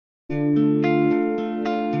What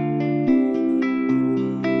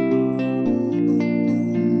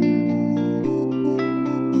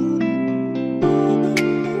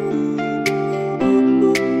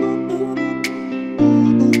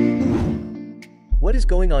is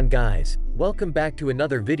going on, guys? Welcome back to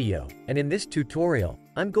another video, and in this tutorial,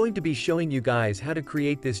 I'm going to be showing you guys how to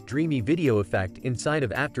create this dreamy video effect inside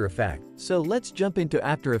of After Effects. So let's jump into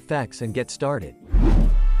After Effects and get started.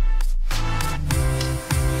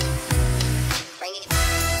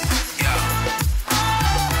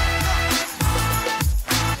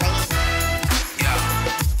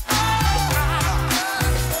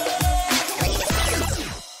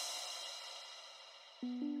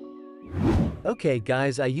 Okay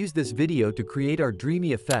guys, I used this video to create our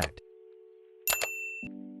dreamy effect.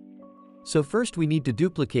 So first we need to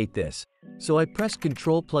duplicate this. So I press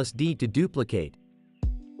Ctrl+D to duplicate.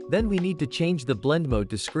 Then we need to change the blend mode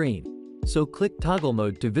to screen. So click toggle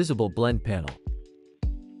mode to visible blend panel.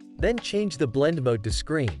 Then change the blend mode to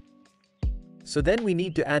screen. So then we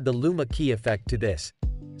need to add the Luma key effect to this.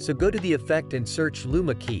 So go to the effect and search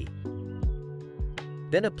Luma key.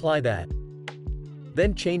 Then apply that.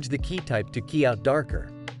 Then change the key type to key out darker.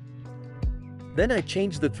 Then I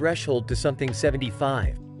change the threshold to something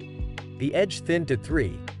 75. The edge thin to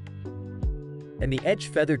 3. And the edge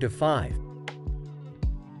feather to 5.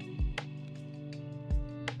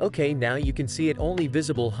 Okay, now you can see it only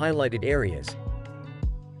visible highlighted areas.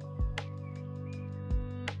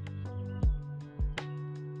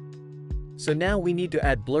 So now we need to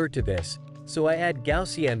add blur to this, so I add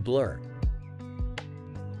Gaussian blur.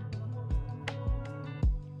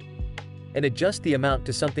 And adjust the amount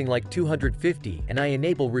to something like 250, and I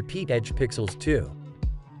enable repeat edge pixels too.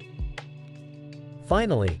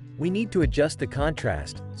 Finally, we need to adjust the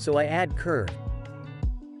contrast, so I add curve.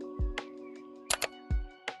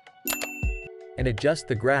 And adjust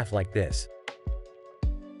the graph like this.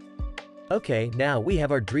 Okay, now we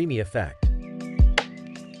have our dreamy effect.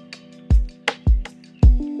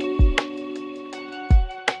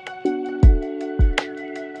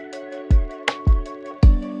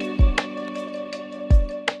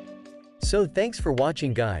 So thanks for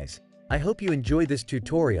watching, guys. I hope you enjoy this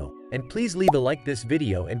tutorial, and please leave a like this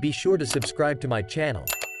video and be sure to subscribe to my channel.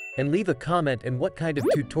 And leave a comment on what kind of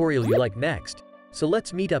tutorial you like next. So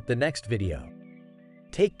let's meet up the next video.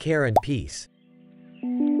 Take care and peace.